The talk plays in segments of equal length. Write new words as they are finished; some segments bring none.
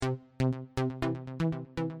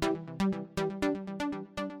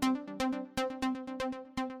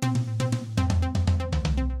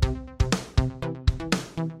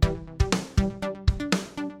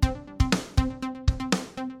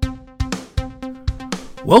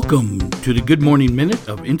Welcome to the Good Morning Minute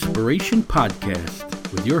of Inspiration podcast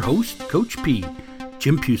with your host, Coach P,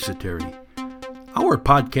 Jim Pusateri. Our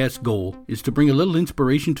podcast goal is to bring a little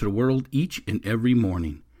inspiration to the world each and every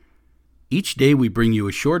morning. Each day we bring you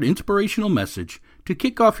a short inspirational message to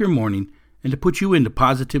kick off your morning and to put you in the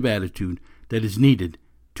positive attitude that is needed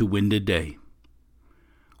to win the day.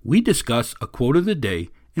 We discuss a quote of the day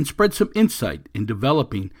and spread some insight in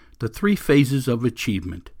developing the three phases of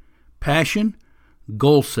achievement: passion,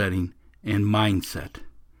 goal setting, and mindset.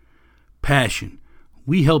 Passion.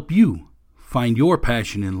 We help you find your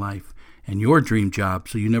passion in life and your dream job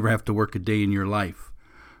so you never have to work a day in your life.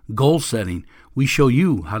 Goal setting. We show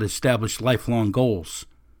you how to establish lifelong goals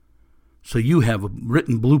so you have a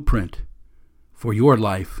written blueprint for your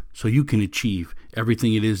life so you can achieve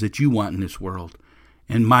everything it is that you want in this world.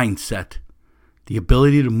 And mindset. The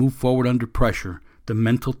ability to move forward under pressure, the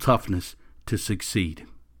mental toughness to succeed.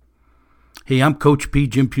 Hey, I'm Coach P,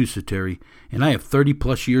 Jim Pusateri, and I have 30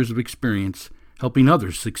 plus years of experience helping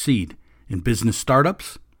others succeed in business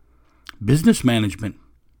startups, business management,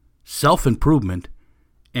 self-improvement,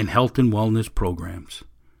 and health and wellness programs.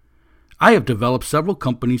 I have developed several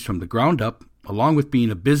companies from the ground up, along with being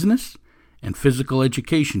a business and physical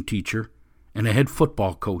education teacher and a head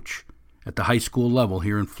football coach at the high school level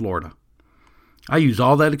here in Florida. I use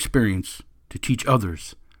all that experience to teach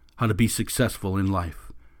others how to be successful in life.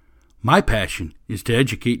 My passion is to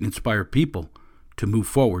educate and inspire people to move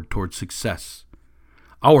forward towards success.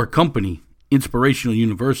 Our company, Inspirational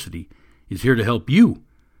University, is here to help you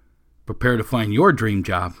prepare to find your dream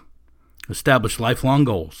job, establish lifelong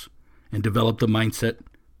goals, and develop the mindset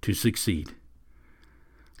to succeed.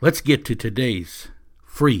 Let's get to today's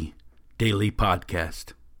free daily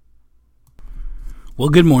podcast. Well,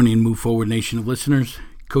 good morning, Move Forward Nation of listeners.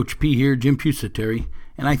 Coach P here, Jim Pusateri,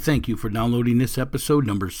 and I thank you for downloading this episode,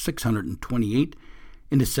 number 628,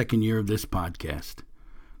 in the second year of this podcast.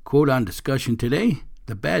 Quote on discussion today: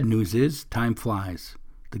 the bad news is time flies.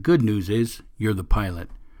 The good news is you're the pilot.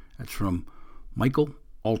 That's from Michael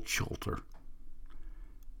Altschuler.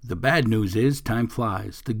 The bad news is time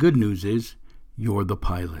flies. The good news is you're the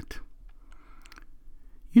pilot.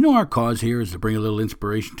 You know, our cause here is to bring a little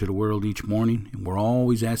inspiration to the world each morning, and we're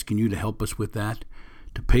always asking you to help us with that,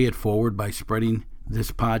 to pay it forward by spreading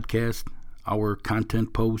this podcast, our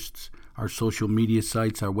content posts, our social media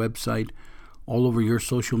sites, our website, all over your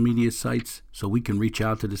social media sites, so we can reach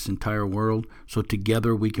out to this entire world, so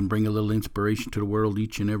together we can bring a little inspiration to the world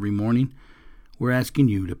each and every morning. We're asking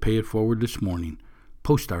you to pay it forward this morning.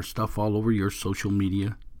 Post our stuff all over your social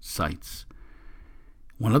media sites.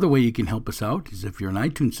 One other way you can help us out is if you're an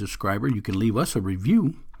iTunes subscriber, you can leave us a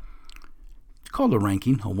review. It's called a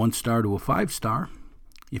ranking, a 1-star to a 5-star.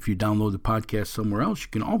 If you download the podcast somewhere else, you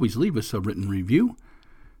can always leave us a written review.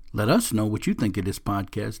 Let us know what you think of this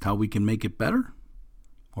podcast, how we can make it better,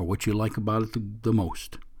 or what you like about it the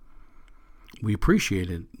most. We appreciate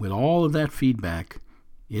it. With all of that feedback,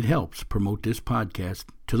 it helps promote this podcast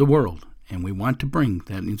to the world, and we want to bring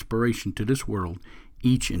that inspiration to this world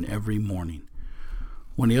each and every morning.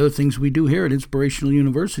 One of the other things we do here at Inspirational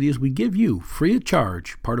University is we give you, free of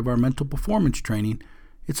charge, part of our mental performance training.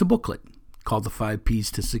 It's a booklet called the 5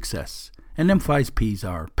 P's to Success. And them 5 P's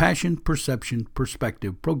are passion, perception,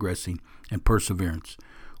 perspective, progressing, and perseverance.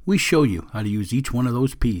 We show you how to use each one of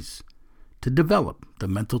those P's to develop the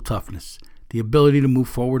mental toughness, the ability to move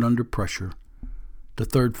forward under pressure, the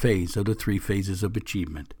third phase of the 3 phases of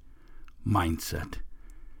achievement: mindset.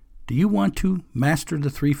 Do you want to master the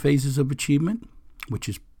 3 phases of achievement, which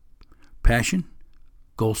is passion,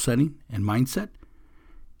 goal setting, and mindset?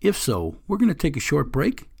 If so, we're going to take a short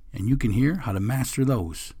break, and you can hear how to master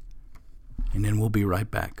those. And then we'll be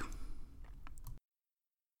right back.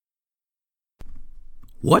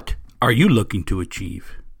 What are you looking to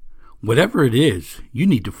achieve? Whatever it is, you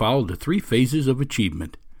need to follow the 3 phases of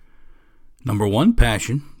achievement. Number 1,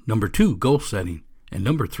 passion. Number 2, goal setting. And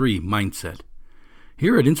number 3, mindset.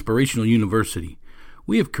 Here at Inspirational University,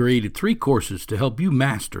 we have created 3 courses to help you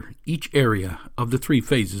master each area of the 3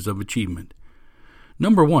 phases of achievement.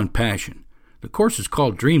 Number 1, passion. The course is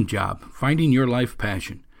called Dream Job, Finding Your Life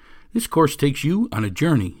Passion. This course takes you on a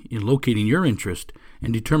journey in locating your interest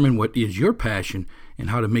and determine what is your passion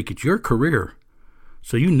and how to make it your career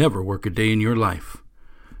so you never work a day in your life.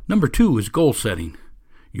 Number 2 is goal setting,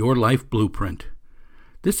 Your Life Blueprint.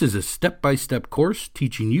 This is a step-by-step course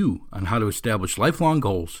teaching you on how to establish lifelong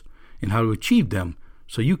goals and how to achieve them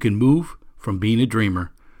so you can move from being a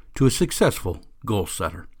dreamer to a successful goal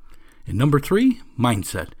setter. And number 3,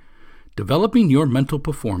 mindset. Developing your mental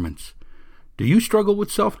performance. Do you struggle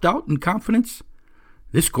with self-doubt and confidence?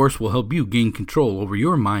 This course will help you gain control over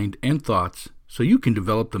your mind and thoughts so you can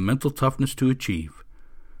develop the mental toughness to achieve.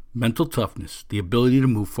 Mental toughness, the ability to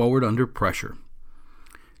move forward under pressure.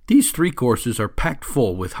 These 3 courses are packed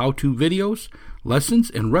full with how-to videos, lessons,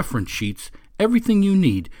 and reference sheets, everything you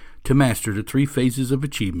need to master the 3 phases of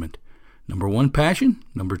achievement. Number 1, passion.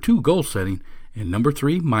 Number 2, goal setting. And number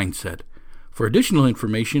 3, mindset. For additional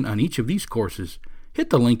information on each of these courses, hit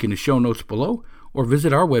the link in the show notes below or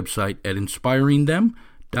visit our website at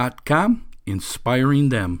inspiringthem.com,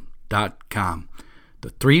 inspiringthem.com. The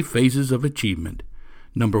 3 phases of achievement.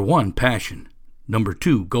 Number 1, passion. Number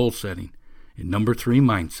 2, goal setting. And number 3,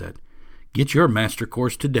 mindset. Get your master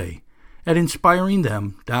course today at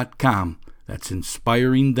inspiringthem.com. That's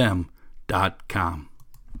inspiringthem.com.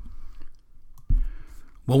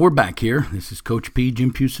 Well, we're back here. This is Coach P,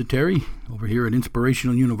 Jim Pusateri, over here at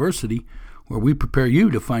Inspirational University, where we prepare you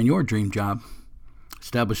to find your dream job,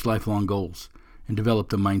 establish lifelong goals, and develop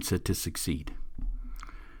the mindset to succeed.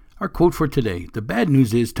 Our quote for today: the bad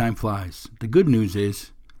news is time flies. The good news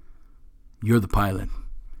is you're the pilot.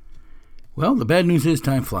 Well, the bad news is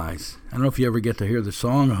time flies. I don't know if you ever get to hear the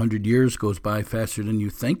song, 100 years goes by faster than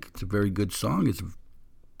you think. It's a very good song. It's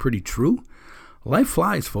pretty true. Life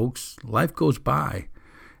flies, folks. Life goes by.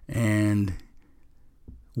 And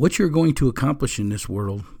what you're going to accomplish in this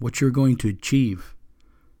world, what you're going to achieve,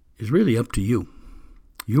 is really up to you.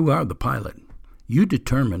 You are the pilot. You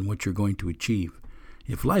determine what you're going to achieve.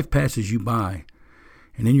 If life passes you by,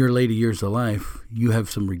 and in your later years of life, you have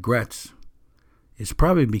some regrets, it's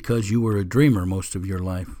probably because you were a dreamer most of your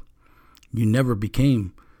life. You never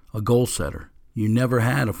became a goal setter. You never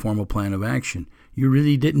had a formal plan of action. You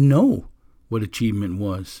really didn't know what achievement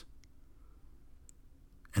was.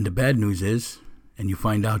 And the bad news is, and you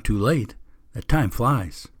find out too late, that time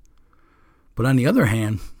flies. But on the other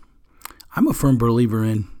hand, I'm a firm believer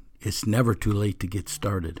in it's never too late to get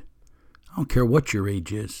started. I don't care what your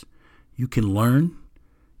age is. You can learn,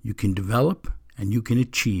 you can develop, and you can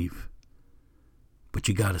achieve. But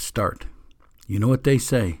you got to start. You know what they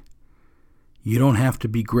say? You don't have to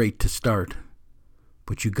be great to start,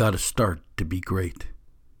 but you got to start to be great.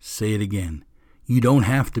 Say it again. You don't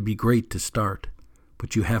have to be great to start,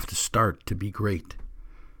 but you have to start to be great.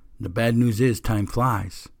 The bad news is time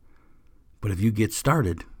flies. But if you get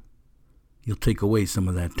started, you'll take away some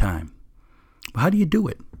of that time. But how do you do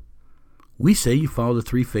it? We say you follow the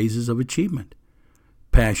 3 phases of achievement.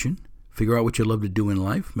 Passion. Figure out what you love to do in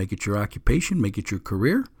life. Make it your occupation. Make it your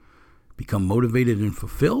career. Become motivated and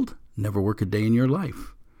fulfilled. Never work a day in your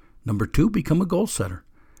life. Number 2, become a goal setter.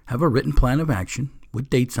 Have a written plan of action with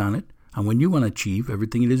dates on it on when you want to achieve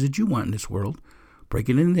everything it is that you want in this world. Break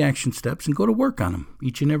it into the action steps and go to work on them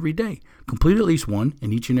each and every day. Complete at least one,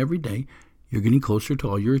 and each and every day you're getting closer to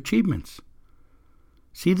all your achievements.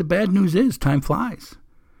 See, the bad news is time flies.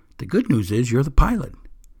 The good news is you're the pilot.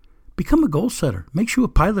 Become a goal setter. Make you a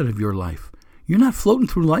pilot of your life. You're not floating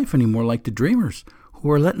through life anymore like the dreamers who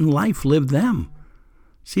are letting life live them.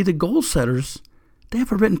 See, the goal setters, they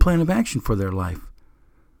have a written plan of action for their life.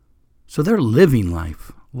 So they're living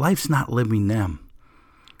life. Life's not living them.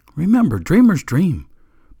 Remember, dreamers dream,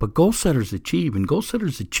 but goal setters achieve. And goal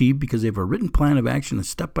setters achieve because they have a written plan of action, a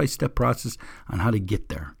step-by-step process on how to get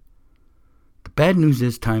there. The bad news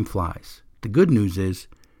is time flies. The good news is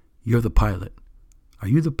you're the pilot. Are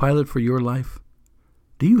you the pilot for your life?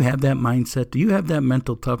 Do you have that mindset? Do you have that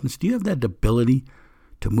mental toughness? Do you have that ability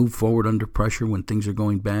to move forward under pressure when things are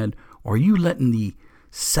going bad? Or are you letting the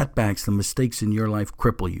setbacks, the mistakes in your life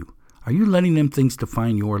cripple you? Are you letting them things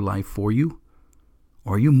define your life for you?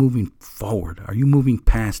 Or are you moving forward? Are you moving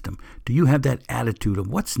past them? Do you have that attitude of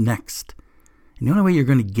what's next? And the only way you're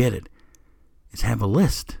going to get it is have a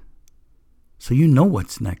list. So you know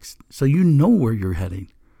what's next. So you know where you're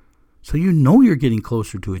heading. So you know you're getting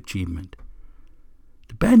closer to achievement.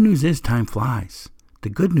 The bad news is time flies. The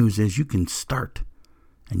good news is you can start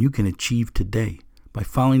and you can achieve today by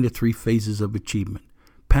following the 3 phases of achievement: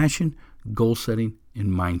 passion, goal setting, and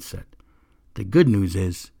mindset. The good news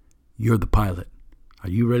is you're the pilot. Are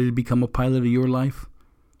you ready to become a pilot of your life?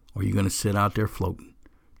 Or are you going to sit out there floating?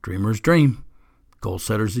 Dreamers dream. Goal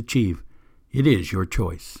setters achieve. It is your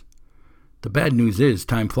choice. The bad news is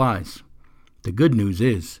time flies. The good news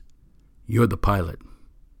is you're the pilot.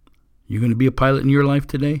 You going to be a pilot in your life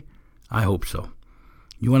today? I hope so.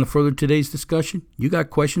 You want to further today's discussion? You got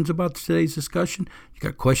questions about today's discussion? You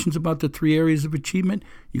got questions about the 3 areas of achievement?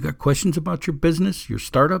 You got questions about your business, your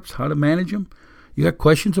startups, how to manage them? You got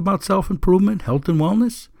questions about self-improvement, health and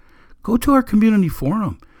wellness? Go to our community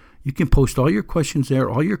forum. You can post all your questions there,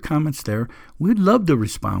 all your comments there. We'd love to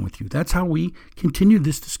respond with you. That's how we continue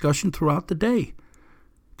this discussion throughout the day.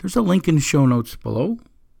 There's a link in the show notes below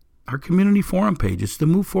our community forum page. It's the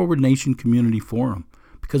Move Forward Nation Community Forum,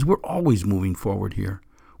 because we're always moving forward here.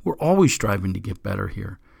 We're always striving to get better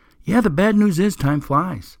here. Yeah, the bad news is time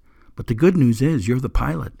flies, but the good news is you're the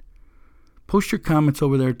pilot. Post your comments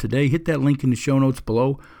over there today. Hit that link in the show notes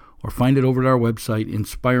below, or find it over at our website,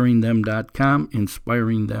 inspiringthem.com,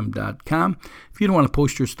 inspiringthem.com. If you don't want to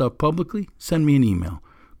post your stuff publicly, send me an email,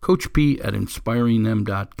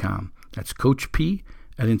 coachp@inspiringthem.com. That's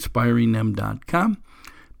coachp@inspiringthem.com.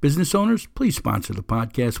 Business owners, please sponsor the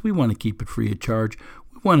podcast. We want to keep it free of charge.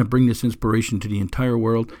 We want to bring this inspiration to the entire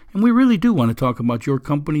world, and we really do want to talk about your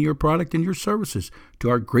company, your product, and your services to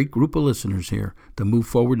our great group of listeners here, the Move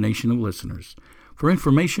Forward Nation of listeners. For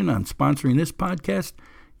information on sponsoring this podcast,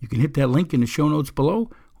 you can hit that link in the show notes below,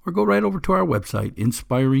 or go right over to our website,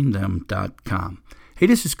 inspiringthem.com. Hey,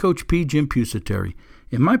 this is Coach P, Jim Pusateri,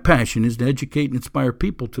 and my passion is to educate and inspire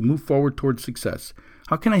people to move forward towards success.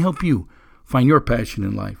 How can I help you find your passion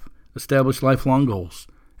in life, establish lifelong goals,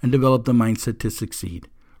 and develop the mindset to succeed?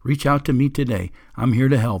 Reach out to me today. I'm here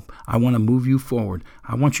to help. I want to move you forward.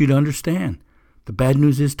 I want you to understand the bad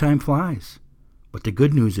news is time flies, but the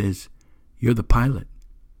good news is you're the pilot.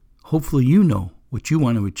 Hopefully you know what you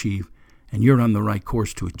want to achieve, and you're on the right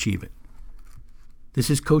course to achieve it. This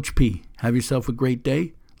is Coach P. Have yourself a great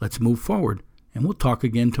day. Let's move forward, and we'll talk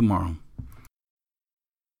again tomorrow.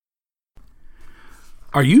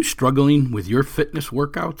 Are you struggling with your fitness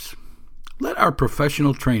workouts? Let our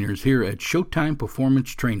professional trainers here at Showtime Performance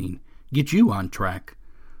Training get you on track.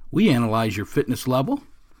 We analyze your fitness level,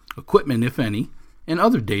 equipment if any, and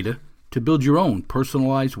other data to build your own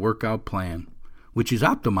personalized workout plan, which is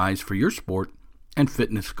optimized for your sport and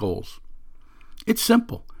fitness goals. It's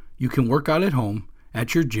simple. You can work out at home,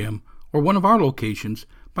 at your gym, or one of our locations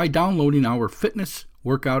by downloading our fitness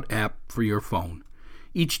workout app for your phone.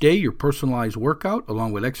 Each day, your personalized workout,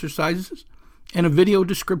 along with exercises and a video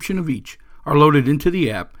description of each, are loaded into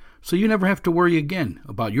the app, so you never have to worry again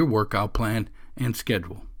about your workout plan and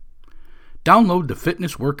schedule. Download the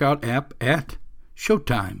fitness workout app at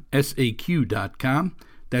ShowtimeSAQ.com.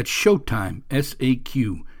 That's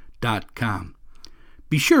ShowtimeSAQ.com.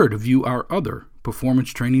 Be sure to view our other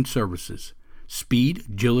performance training services: Speed,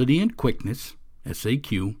 Agility, and Quickness,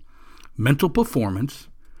 SAQ, Mental Performance,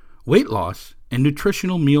 Weight Loss, and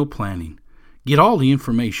Nutritional Meal Planning. Get all the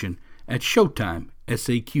information at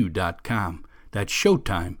ShowtimeSAQ.com. That's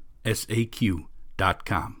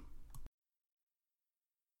ShowtimeSAQ.com.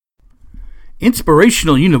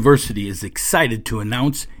 Inspirational University is excited to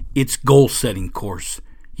announce its goal-setting course.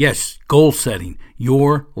 Yes, goal setting,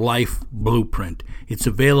 your life blueprint. It's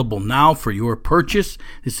available now for your purchase.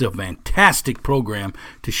 This is a fantastic program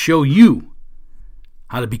to show you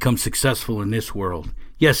how to become successful in this world.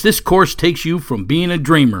 Yes, this course takes you from being a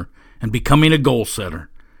dreamer and becoming a goal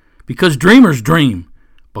setter. Because dreamers dream,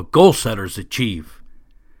 but goal setters achieve.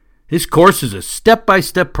 This course is a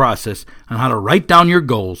step-by-step process on how to write down your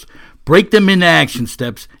goals, break them into action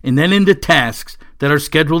steps, and then into tasks that are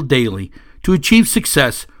scheduled daily to achieve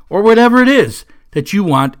success or whatever it is that you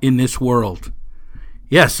want in this world.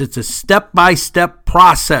 Yes, it's a step-by-step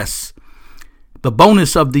process. The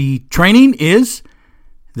bonus of the training is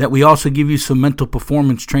that we also give you some mental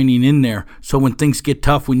performance training in there. So when things get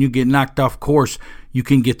tough, when you get knocked off course, you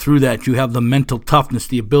can get through that. You have the mental toughness,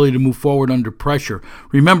 the ability to move forward under pressure.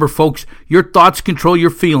 Remember, folks, your thoughts control your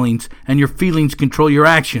feelings, and your feelings control your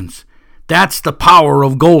actions. That's the power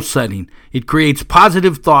of goal setting. It creates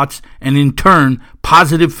positive thoughts and, in turn,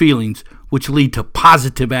 positive feelings, which lead to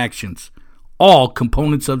positive actions. All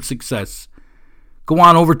components of success. Go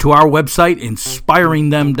on over to our website,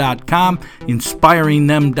 inspiringthem.com,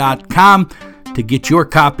 inspiringthem.com, to get your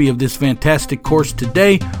copy of this fantastic course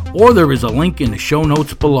today, or there is a link in the show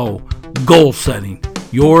notes below. Goal setting,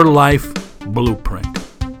 your life blueprint.